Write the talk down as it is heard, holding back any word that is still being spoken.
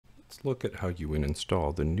Let's look at how you would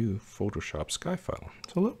install the new Photoshop Sky file.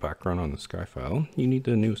 So a little background on the Sky file. You need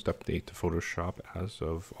the newest update to Photoshop as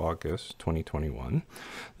of August 2021.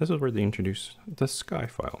 This is where they introduce the Sky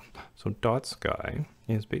file. So .sky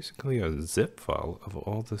is basically a zip file of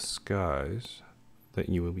all the skies that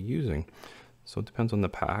you will be using. So it depends on the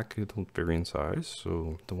pack, it'll vary in size.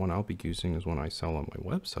 So the one I'll be using is one I sell on my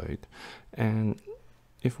website. And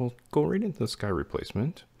if we'll go right into the sky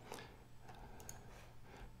replacement,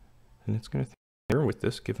 and it's going to here with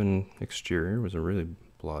this given exterior was a really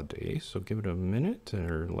blah day, so give it a minute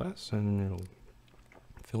or less and it'll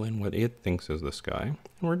fill in what it thinks is the sky.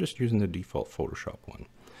 And we're just using the default Photoshop one.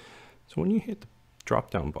 So when you hit the drop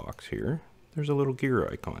down box here, there's a little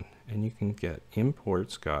gear icon and you can get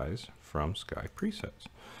import skies from sky presets.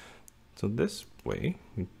 So this way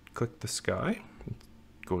we click the sky, it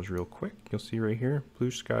goes real quick. You'll see right here,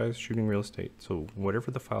 blue skies shooting real estate. So whatever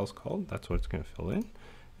the file's called, that's what it's going to fill in.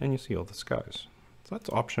 And you see all the skies. So that's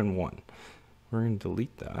option one. We're going to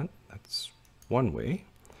delete that. That's one way.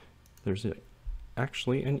 There's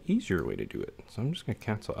actually an easier way to do it. So I'm just going to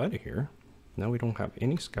cancel out of here. Now we don't have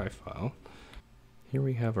any sky file. Here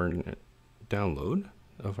we have our download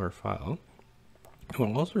of our file.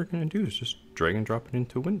 And all we're going to do is just drag and drop it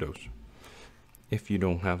into Windows. If you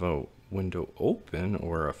don't have a window open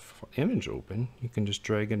or a image open, you can just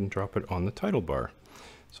drag it and drop it on the title bar.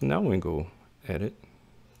 So now we go edit,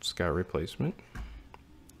 sky replacement,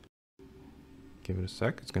 give it a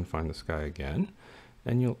sec, it's going to find the sky again,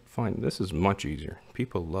 and you'll find this is much easier.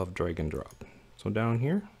 People love drag and drop. So down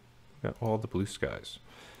here we got all the blue skies.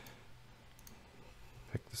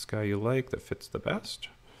 Pick the sky you like that fits the best,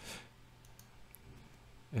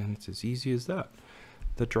 and it's as easy as that.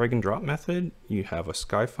 The drag and drop method, you have a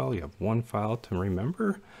sky file, you have one file to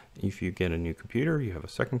remember. If you get a new computer, you have a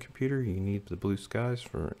second computer, you need the blue skies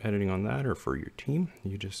for editing on that or for your team.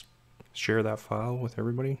 You just share that file with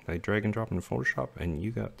everybody. They drag and drop into Photoshop and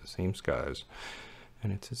you got the same skies.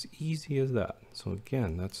 And it's as easy as that. So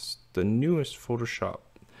again, that's the newest Photoshop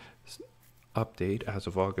update as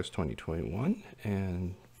of August 2021.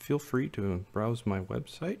 And feel free to browse my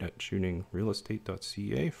website at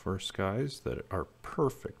shootingrealestate.ca for skies that are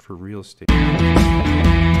perfect for real estate.